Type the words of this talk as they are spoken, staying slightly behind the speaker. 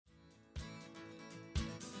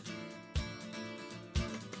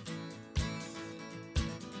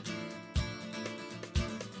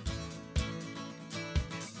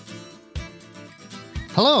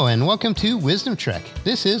Hello and welcome to Wisdom Trek.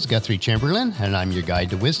 This is Guthrie Chamberlain and I'm your guide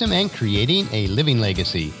to wisdom and creating a living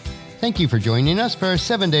legacy. Thank you for joining us for our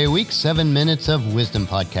 7-day-a-week, 7 Minutes of Wisdom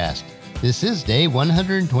podcast. This is day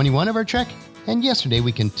 121 of our trek, and yesterday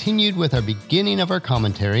we continued with our beginning of our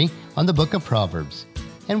commentary on the book of Proverbs,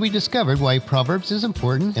 and we discovered why Proverbs is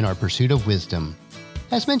important in our pursuit of wisdom.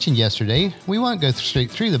 As mentioned yesterday, we won't go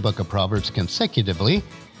straight through the book of Proverbs consecutively,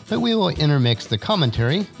 but we will intermix the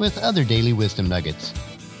commentary with other daily wisdom nuggets.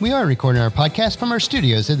 We are recording our podcast from our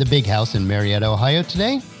studios at the Big House in Marietta, Ohio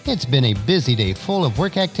today. It's been a busy day full of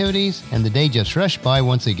work activities, and the day just rushed by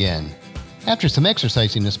once again. After some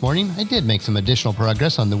exercising this morning, I did make some additional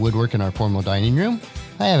progress on the woodwork in our formal dining room.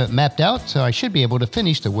 I have it mapped out, so I should be able to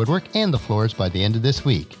finish the woodwork and the floors by the end of this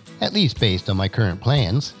week, at least based on my current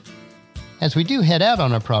plans. As we do head out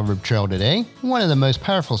on our proverb trail today, one of the most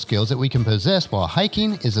powerful skills that we can possess while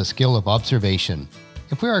hiking is a skill of observation.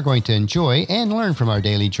 If we are going to enjoy and learn from our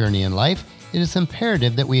daily journey in life, it is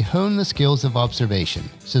imperative that we hone the skills of observation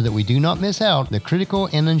so that we do not miss out the critical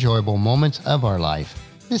and enjoyable moments of our life.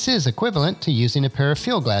 This is equivalent to using a pair of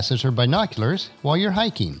field glasses or binoculars while you're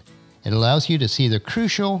hiking. It allows you to see the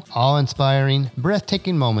crucial, awe-inspiring,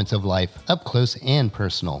 breathtaking moments of life up close and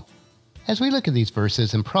personal. As we look at these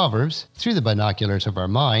verses in Proverbs, through the binoculars of our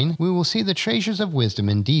mind, we will see the treasures of wisdom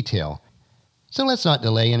in detail. So let's not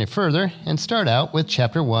delay any further and start out with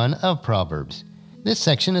chapter 1 of Proverbs. This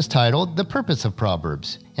section is titled The Purpose of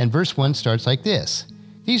Proverbs, and verse 1 starts like this.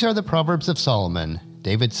 These are the Proverbs of Solomon,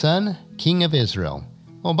 David's son, king of Israel.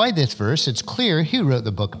 Well, by this verse, it's clear who wrote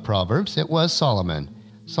the book of Proverbs. It was Solomon.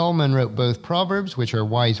 Solomon wrote both Proverbs, which are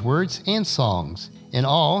wise words, and songs. In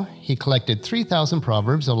all, he collected 3,000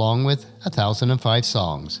 proverbs along with 1,005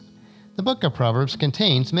 songs. The book of Proverbs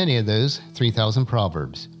contains many of those 3,000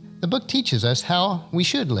 proverbs. The book teaches us how we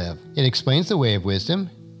should live. It explains the way of wisdom.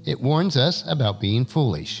 It warns us about being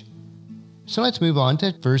foolish. So let's move on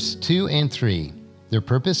to verse 2 and 3. Their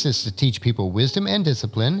purpose is to teach people wisdom and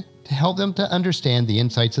discipline, to help them to understand the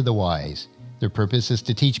insights of the wise. Their purpose is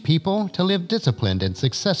to teach people to live disciplined and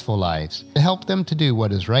successful lives, to help them to do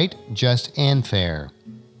what is right, just, and fair.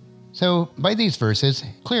 So, by these verses,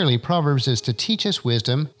 clearly Proverbs is to teach us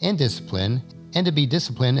wisdom and discipline, and to be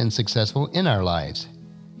disciplined and successful in our lives.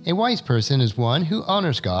 A wise person is one who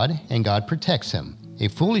honors God, and God protects him. A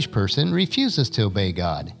foolish person refuses to obey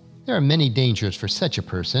God. There are many dangers for such a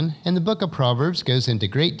person, and the book of Proverbs goes into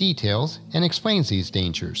great details and explains these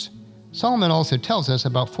dangers. Solomon also tells us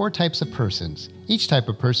about 4 types of persons. Each type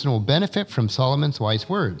of person will benefit from Solomon's wise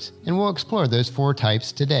words, and we'll explore those 4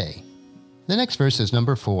 types today. The next verse is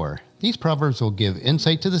number 4. These proverbs will give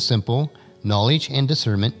insight to the simple, knowledge and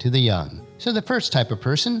discernment to the young. So the first type of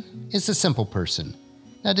person is the simple person.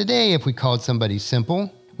 Now today, if we called somebody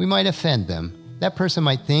simple, we might offend them. That person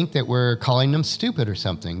might think that we're calling them stupid or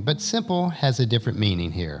something, but simple has a different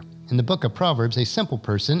meaning here. In the book of Proverbs, a simple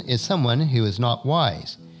person is someone who is not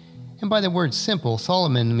wise. And by the word simple,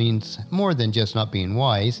 Solomon means more than just not being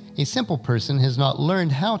wise. A simple person has not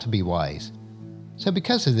learned how to be wise. So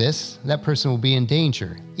because of this, that person will be in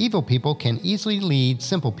danger. Evil people can easily lead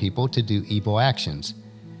simple people to do evil actions.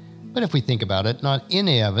 But if we think about it, not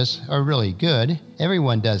any of us are really good.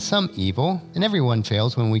 Everyone does some evil, and everyone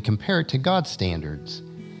fails when we compare it to God's standards.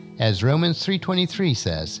 As Romans 3:23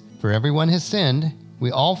 says, "For everyone has sinned, we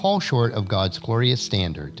all fall short of God's glorious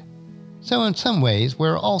standard." So in some ways,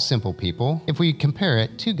 we're all simple people if we compare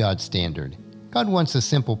it to God's standard. God wants a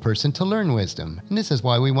simple person to learn wisdom, and this is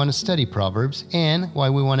why we want to study Proverbs and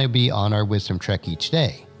why we want to be on our wisdom trek each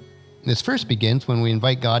day. This first begins when we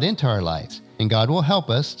invite God into our lives, and God will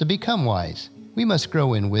help us to become wise. We must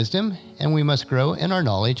grow in wisdom, and we must grow in our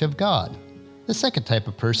knowledge of God. The second type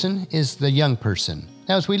of person is the young person.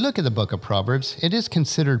 Now, as we look at the book of Proverbs, it is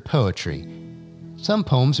considered poetry. Some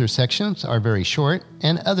poems or sections are very short,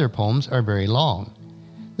 and other poems are very long.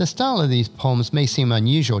 The style of these poems may seem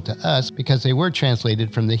unusual to us because they were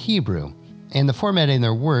translated from the Hebrew, and the formatting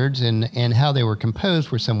their words and how they were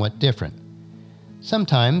composed were somewhat different.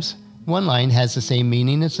 Sometimes one line has the same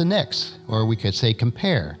meaning as the next, or we could say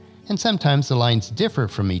compare, and sometimes the lines differ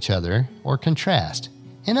from each other or contrast.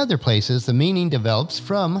 In other places, the meaning develops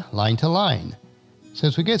from line to line. So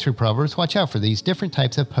as we go through Proverbs, watch out for these different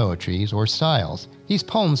types of poetries or styles. These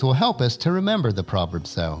poems will help us to remember the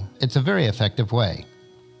Proverbs, though. It's a very effective way.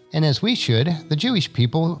 And as we should, the Jewish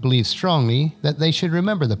people believe strongly that they should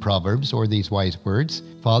remember the Proverbs, or these wise words.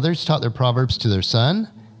 Fathers taught their Proverbs to their son,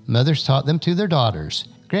 mothers taught them to their daughters.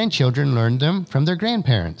 Grandchildren learned them from their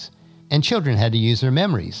grandparents, and children had to use their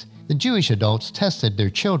memories. The Jewish adults tested their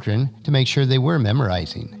children to make sure they were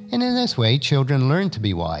memorizing, and in this way, children learned to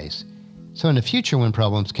be wise. So in the future when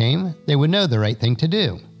problems came, they would know the right thing to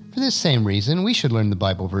do. For this same reason, we should learn the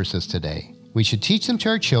Bible verses today. We should teach them to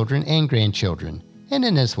our children and grandchildren. And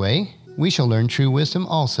in this way, we shall learn true wisdom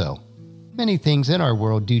also. Many things in our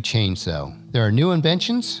world do change though. There are new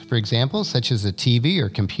inventions, for example, such as the TV or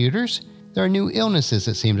computers. There are new illnesses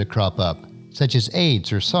that seem to crop up, such as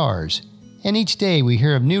AIDS or SARS. And each day we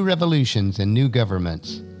hear of new revolutions and new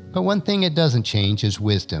governments. But one thing it doesn't change is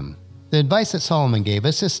wisdom. The advice that Solomon gave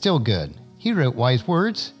us is still good. He wrote wise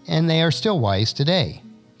words, and they are still wise today.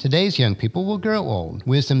 Today's young people will grow old.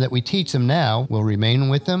 Wisdom that we teach them now will remain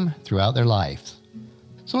with them throughout their lives.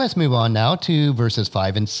 So let's move on now to verses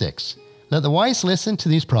 5 and 6. Let the wise listen to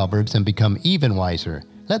these proverbs and become even wiser.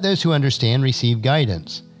 Let those who understand receive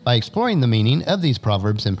guidance. By exploring the meaning of these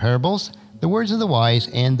proverbs and parables, the words of the wise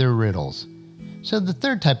and their riddles. So the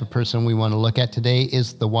third type of person we want to look at today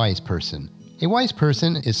is the wise person. A wise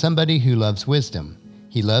person is somebody who loves wisdom.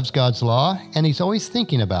 He loves God's law, and he's always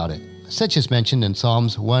thinking about it, such as mentioned in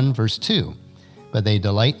Psalms 1 verse 2. But they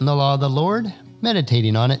delight in the law of the Lord,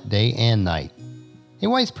 meditating on it day and night. A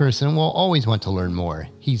wise person will always want to learn more.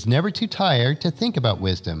 He's never too tired to think about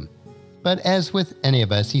wisdom. But as with any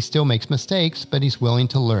of us, he still makes mistakes, but he's willing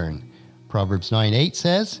to learn. Proverbs 9:8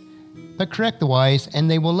 says, "But correct the wise, and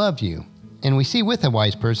they will love you." And we see with a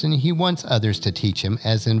wise person, he wants others to teach him,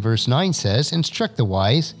 as in verse 9 says, "Instruct the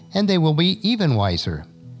wise, and they will be even wiser."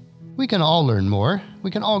 We can all learn more. We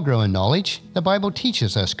can all grow in knowledge. The Bible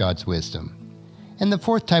teaches us God's wisdom. And the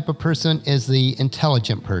fourth type of person is the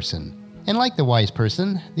intelligent person. And like the wise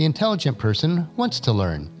person, the intelligent person wants to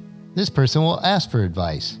learn. This person will ask for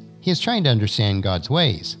advice. He is trying to understand God's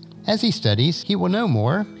ways. As he studies, he will know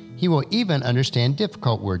more. He will even understand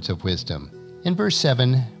difficult words of wisdom. And verse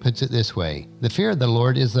 7 puts it this way, "The fear of the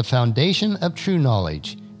Lord is the foundation of true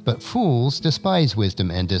knowledge, but fools despise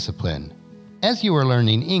wisdom and discipline." As you are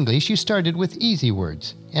learning English, you started with easy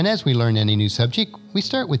words. And as we learn any new subject, we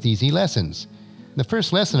start with easy lessons. The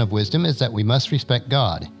first lesson of wisdom is that we must respect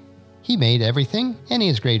God. He made everything, and he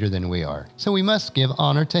is greater than we are, so we must give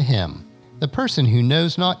honor to him. The person who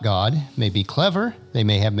knows not God may be clever, they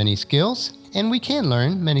may have many skills, and we can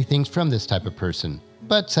learn many things from this type of person.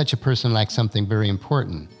 But such a person lacks something very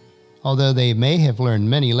important. Although they may have learned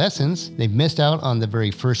many lessons, they've missed out on the very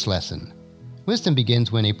first lesson. Wisdom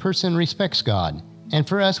begins when a person respects God, and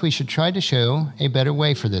for us we should try to show a better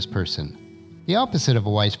way for this person. The opposite of a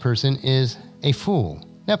wise person is a fool.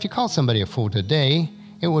 Now if you call somebody a fool today,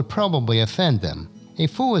 it would probably offend them. A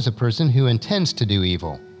fool is a person who intends to do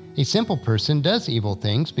evil. A simple person does evil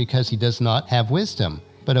things because he does not have wisdom,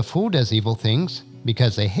 but a fool does evil things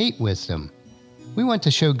because they hate wisdom. We want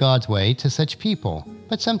to show God's way to such people,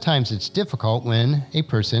 but sometimes it's difficult when a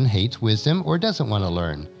person hates wisdom or doesn't want to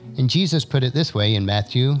learn. And Jesus put it this way in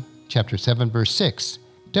Matthew chapter 7 verse 6.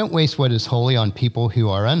 "Don't waste what is holy on people who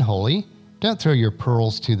are unholy. Don't throw your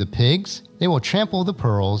pearls to the pigs. They will trample the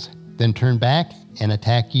pearls, then turn back and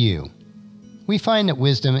attack you." We find that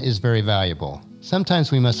wisdom is very valuable.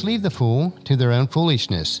 Sometimes we must leave the fool to their own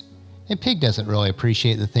foolishness. A pig doesn't really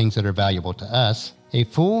appreciate the things that are valuable to us. A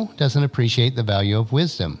fool doesn't appreciate the value of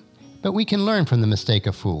wisdom. But we can learn from the mistake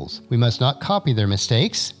of fools. We must not copy their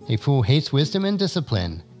mistakes. A fool hates wisdom and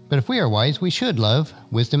discipline. But if we are wise, we should love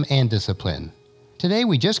wisdom and discipline. Today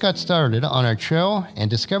we just got started on our trail and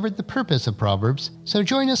discovered the purpose of Proverbs, so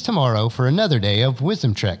join us tomorrow for another day of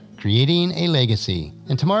Wisdom Trek, Creating a Legacy.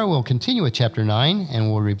 And tomorrow we'll continue with chapter 9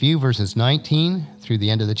 and we'll review verses 19 through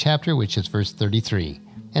the end of the chapter, which is verse 33.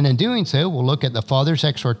 And in doing so, we'll look at the Father's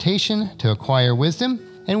exhortation to acquire wisdom,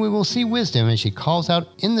 and we will see wisdom as she calls out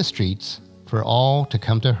in the streets for all to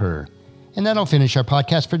come to her. And that'll finish our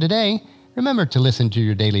podcast for today. Remember to listen to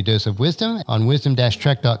your daily dose of wisdom on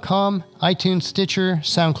wisdom-trek.com, iTunes, Stitcher,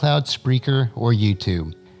 SoundCloud, Spreaker, or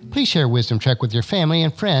YouTube. Please share Wisdom Trek with your family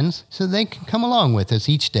and friends so they can come along with us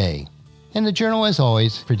each day. And the journal, as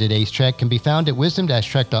always, for today's trek can be found at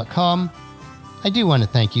wisdom-trek.com. I do want to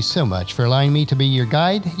thank you so much for allowing me to be your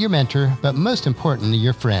guide, your mentor, but most importantly,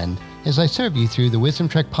 your friend, as I serve you through the Wisdom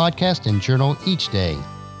Trek podcast and journal each day.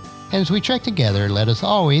 And as we trek together, let us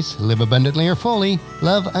always live abundantly or fully,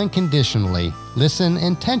 love unconditionally, listen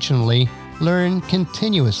intentionally, learn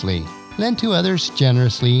continuously, lend to others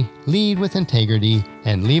generously, lead with integrity,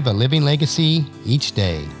 and leave a living legacy each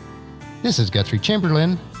day. This is Guthrie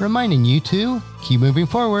Chamberlain, reminding you to keep moving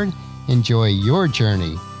forward, enjoy your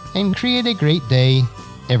journey, and create a great day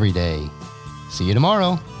every day. See you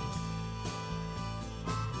tomorrow.